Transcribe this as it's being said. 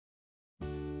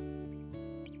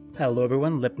Hello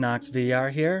everyone, Lipnox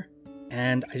VR here,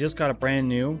 and I just got a brand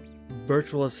new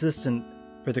virtual assistant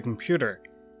for the computer,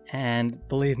 and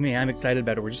believe me, I'm excited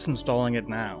about it. We're just installing it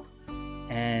now,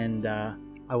 and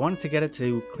I wanted to get it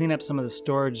to clean up some of the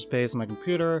storage space on my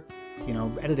computer. You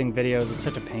know, editing videos is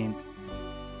such a pain.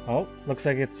 Oh, looks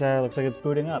like it's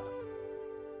booting up.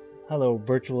 Hello,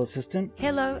 virtual assistant.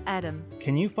 Hello, Adam.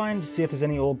 Can you find to see if there's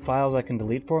any old files I can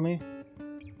delete for me?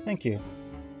 Thank you.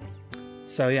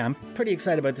 So yeah, I'm pretty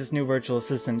excited about this new virtual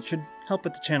assistant. It should help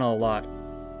with the channel a lot.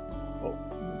 Oh,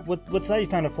 what's that? You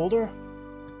found a folder?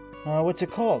 What's it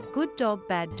called? Good dog,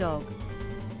 bad dog.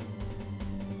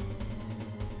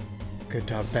 Good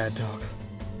dog, bad dog.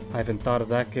 I haven't thought of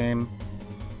that game.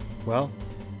 Well,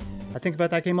 I think about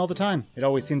that game all the time. It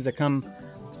always seems to come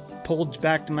pulled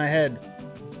back to my head.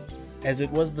 As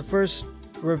it was the first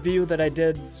review that I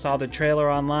did, saw the trailer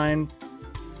online,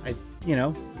 I,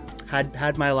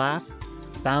 had my laugh.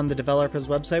 Found the developer's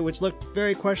website, which looked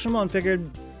very questionable, and figured,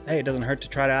 hey, it doesn't hurt to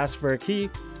try to ask for a key,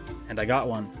 and I got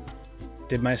one.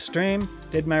 Did my stream,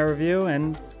 did my review,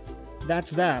 and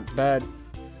that's that. But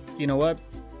you know what?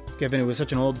 Given it was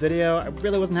such an old video, I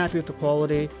really wasn't happy with the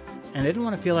quality, and I didn't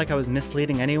want to feel like I was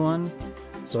misleading anyone,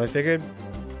 so I figured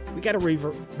we gotta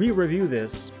re-review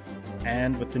this,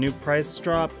 and with the new price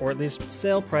drop, or at least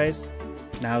sale price,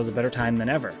 now is a better time than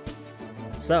ever.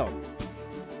 So,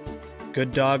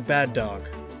 Good Dog, Bad Dog.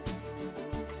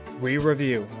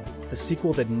 Re-review. The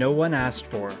sequel that no one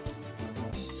asked for.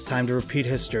 It's time to repeat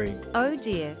history. Oh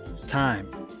dear. It's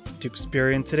time to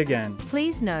experience it again.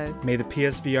 Please no. May the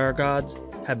PSVR gods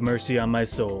have mercy on my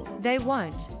soul. They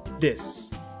won't.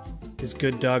 This is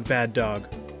Good Dog, Bad Dog.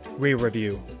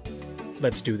 Re-review.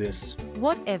 Let's do this.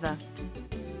 Whatever.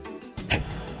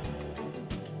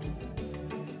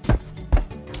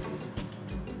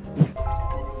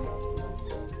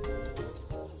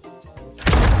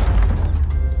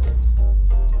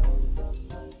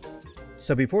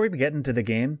 So before we get into the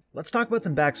game, let's talk about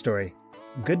some backstory.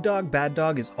 Good Dog, Bad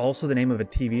Dog is also the name of a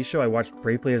TV show I watched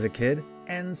briefly as a kid,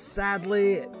 and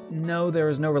sadly, no, there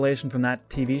is no relation from that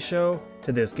TV show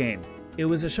to this game. It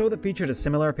was a show that featured a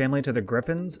similar family to the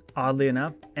Griffins, oddly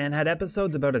enough, and had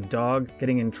episodes about a dog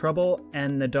getting in trouble,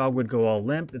 and the dog would go all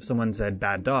limp if someone said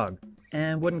bad dog,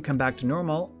 and wouldn't come back to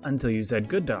normal until you said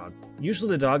good dog.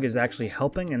 Usually the dog is actually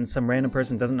helping, and some random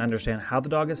person doesn't understand how the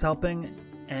dog is helping,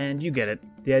 and you get it.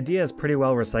 The idea is pretty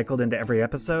well recycled into every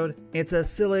episode. It's a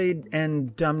silly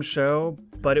and dumb show,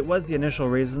 but it was the initial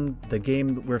reason the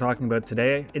game that we're talking about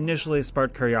today initially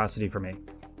sparked curiosity for me.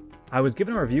 I was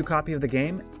given a review copy of the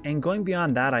game, and going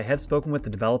beyond that, I have spoken with the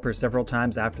developer several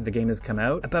times after the game has come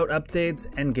out about updates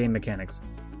and game mechanics.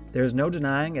 There's no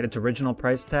denying at its original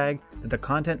price tag that the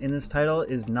content in this title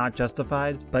is not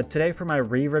justified, but today for my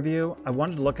re-review, I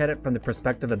wanted to look at it from the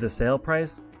perspective of the sale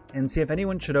price and see if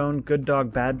anyone should own Good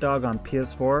Dog, Bad Dog on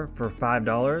PS4 for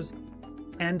 $5.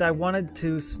 And I wanted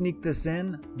to sneak this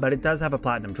in, but it does have a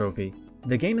platinum trophy.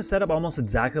 The game is set up almost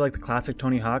exactly like the classic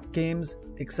Tony Hawk games,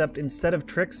 except instead of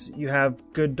tricks, you have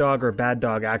good dog or bad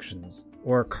dog actions.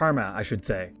 Or karma, I should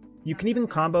say. You can even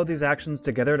combo these actions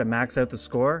together to max out the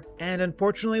score, and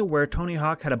unfortunately where Tony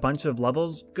Hawk had a bunch of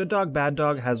levels, Good Dog, Bad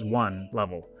Dog has one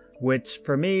level. Which,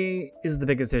 for me, is the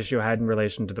biggest issue I had in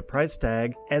relation to the price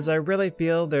tag, as I really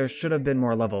feel there should have been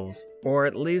more levels, or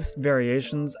at least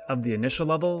variations of the initial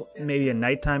level, maybe a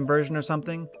nighttime version or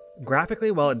something.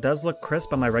 Graphically, while it does look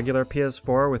crisp on my regular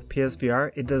PS4 with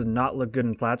PSVR, it does not look good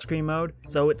in flat screen mode,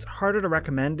 so it's harder to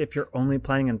recommend if you're only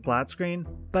playing in flat screen,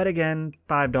 but again,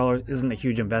 $5 isn't a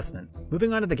huge investment.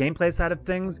 Moving on to the gameplay side of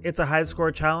things, it's a high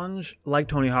score challenge, like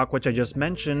Tony Hawk, which I just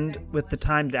mentioned, with the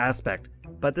timed aspect.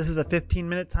 But this is a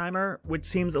 15-minute timer, which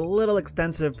seems a little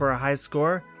extensive for a high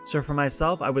score, so for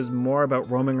myself I was more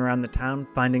about roaming around the town,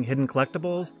 finding hidden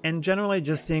collectibles, and generally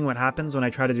just seeing what happens when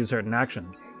I try to do certain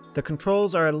actions. The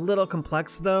controls are a little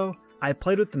complex though. I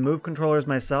played with the Move controllers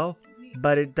myself,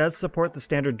 but it does support the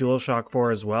standard DualShock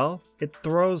 4 as well. It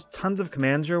throws tons of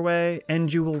commands your way,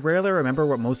 and you will rarely remember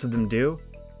what most of them do.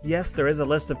 Yes, there is a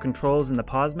list of controls in the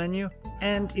pause menu,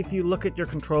 and if you look at your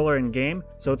controller in game,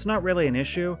 so it's not really an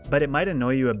issue, but it might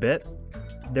annoy you a bit.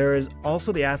 There is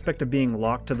also the aspect of being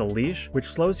locked to the leash, which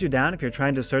slows you down if you're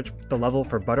trying to search the level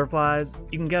for butterflies.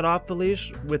 You can get off the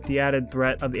leash with the added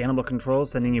threat of the animal control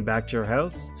sending you back to your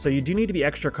house, so you do need to be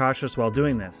extra cautious while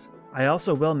doing this. I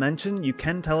also will mention you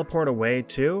can teleport away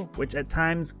too, which at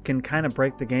times can kind of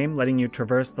break the game, letting you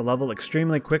traverse the level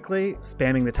extremely quickly,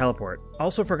 spamming the teleport.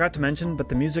 Also forgot to mention, but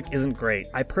the music isn't great.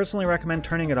 I personally recommend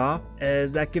turning it off,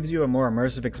 as that gives you a more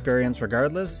immersive experience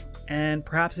regardless, and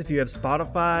perhaps if you have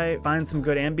Spotify, find some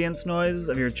good ambience noise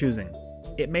of your choosing.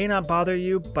 It may not bother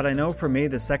you, but I know for me,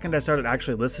 the second I started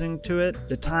actually listening to it,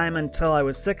 the time until I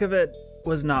was sick of it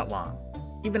was not long,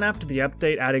 even after the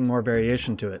update adding more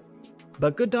variation to it.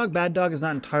 But Good Dog Bad Dog is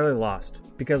not entirely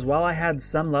lost, because while I had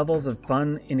some levels of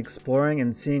fun in exploring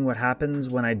and seeing what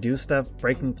happens when I do stuff,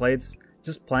 breaking plates,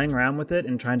 just playing around with it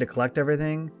and trying to collect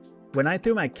everything, when I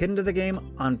threw my kid into the game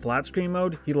on flat screen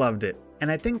mode, he loved it.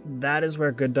 And I think that is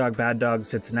where Good Dog Bad Dog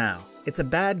sits now. It's a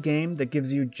bad game that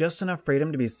gives you just enough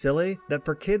freedom to be silly that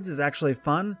for kids is actually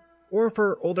fun, or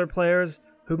for older players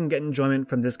who can get enjoyment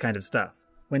from this kind of stuff.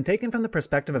 When taken from the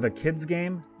perspective of a kid's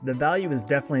game, the value is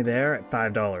definitely there at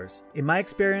 $5. In my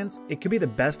experience, it could be the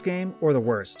best game or the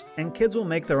worst, and kids will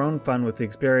make their own fun with the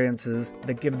experiences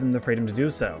that give them the freedom to do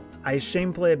so. I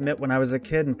shamefully admit when I was a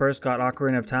kid and first got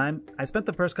Ocarina of Time, I spent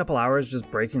the first couple hours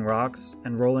just breaking rocks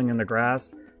and rolling in the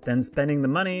grass, then spending the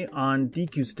money on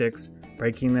DQ sticks,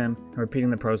 breaking them and repeating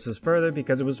the process further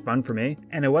because it was fun for me,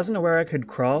 and I wasn't aware I could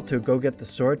crawl to go get the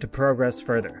sword to progress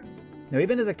further. Now,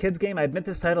 even as a kid's game, I admit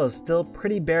this title is still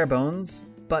pretty bare bones,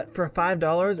 but for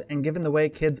 $5 and given the way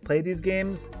kids play these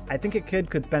games, I think a kid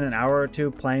could spend an hour or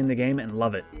two playing the game and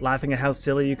love it, laughing at how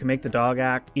silly you can make the dog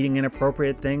act, eating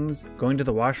inappropriate things, going to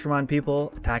the washroom on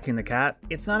people, attacking the cat.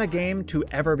 It's not a game to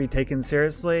ever be taken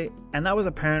seriously, and that was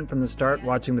apparent from the start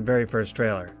watching the very first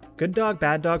trailer. Good Dog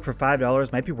Bad Dog for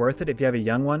 $5 might be worth it if you have a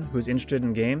young one who's interested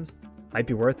in games, might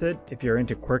be worth it if you're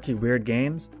into quirky, weird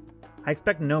games. I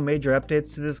expect no major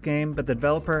updates to this game, but the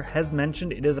developer has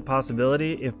mentioned it is a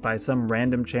possibility if by some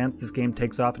random chance this game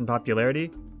takes off in popularity.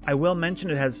 I will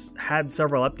mention it has had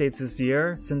several updates this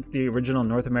year since the original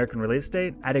North American release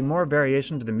date, adding more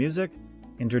variation to the music,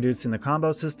 introducing the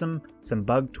combo system, some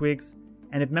bug tweaks,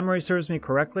 and if memory serves me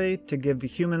correctly, to give the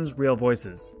humans real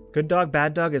voices. Good Dog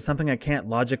Bad Dog is something I can't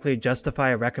logically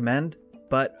justify or recommend,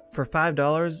 but for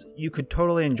 $5 you could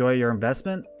totally enjoy your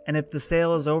investment, and if the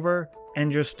sale is over,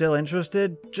 and you're still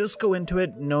interested, just go into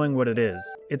it knowing what it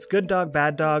is. It's Good Dog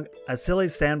Bad Dog, a silly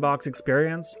sandbox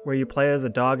experience where you play as a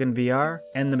dog in VR,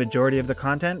 and the majority of the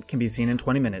content can be seen in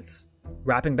 20 minutes.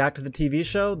 Wrapping back to the TV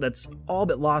show that's all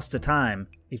but lost to time.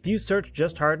 If you search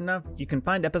just hard enough, you can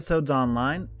find episodes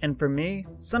online, and for me,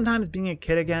 sometimes being a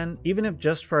kid again, even if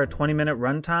just for a 20-minute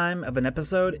runtime of an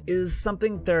episode, is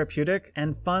something therapeutic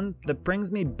and fun that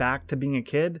brings me back to being a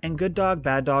kid, and Good Dog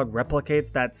Bad Dog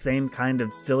replicates that same kind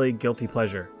of silly, guilty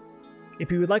pleasure.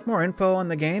 If you would like more info on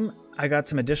the game, I got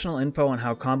some additional info on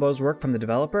how combos work from the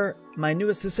developer. My new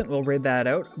assistant will read that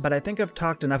out, but I think I've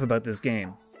talked enough about this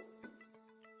game.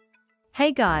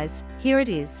 Hey guys, here it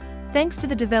is. Thanks to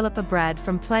the developer Brad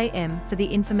from PlayM for the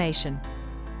information.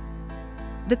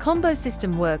 The combo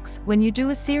system works when you do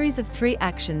a series of 3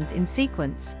 actions in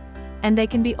sequence, and they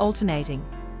can be alternating,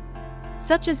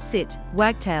 such as sit,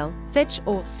 wagtail, fetch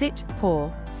or sit,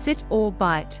 paw, sit or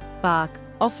bite, bark,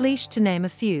 off-leash to name a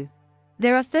few.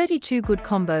 There are 32 good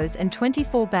combos and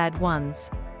 24 bad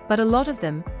ones, but a lot of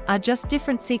them are just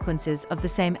different sequences of the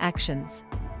same actions.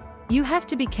 You have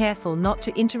to be careful not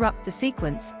to interrupt the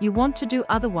sequence you want to do,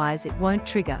 otherwise it won't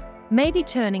trigger. Maybe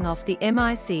turning off the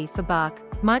MIC for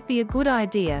bark might be a good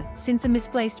idea, since a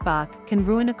misplaced bark can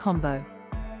ruin a combo.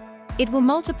 It will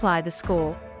multiply the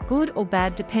score, good or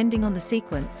bad depending on the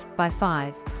sequence, by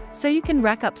 5. So you can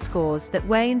rack up scores that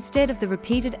way instead of the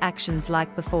repeated actions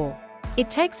like before. It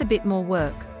takes a bit more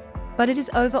work, but it is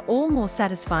overall more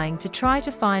satisfying to try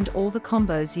to find all the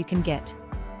combos you can get.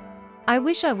 I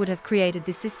wish I would have created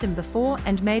this system before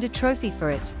and made a trophy for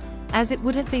it, as it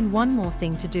would have been one more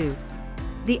thing to do.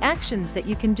 The actions that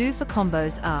you can do for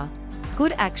combos are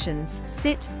good actions,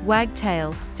 sit, wag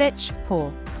tail, fetch,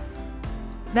 paw.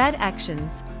 Bad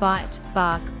actions, bite,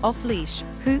 bark, off-leash,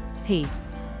 poop, pee.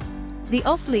 The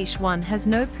off-leash one has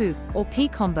no poop or pee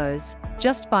combos,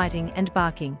 just biting and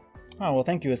barking. Oh, well,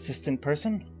 thank you, assistant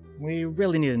person. We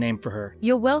really need a name for her.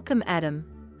 You're welcome,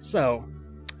 Adam. So,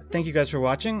 thank you guys for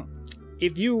watching.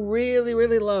 If you really,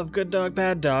 really love Good Dog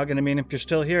Bad Dog, and I mean, if you're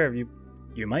still here,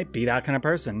 you might be that kind of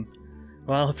person.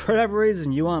 Well, for whatever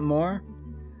reason you want more,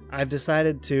 I've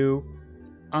decided to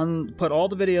put all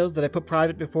the videos that I put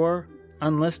private before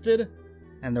unlisted,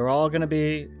 and they're all going to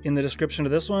be in the description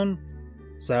of this one.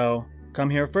 So, come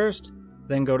here first,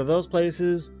 then go to those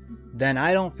places, then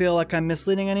I don't feel like I'm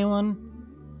misleading anyone,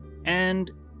 and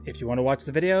if you want to watch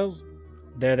the videos,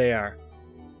 there they are.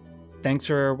 Thanks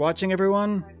for watching,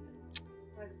 everyone.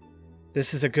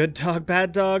 This is a Good Dog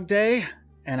Bad Dog day,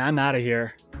 and I'm out of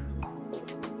here.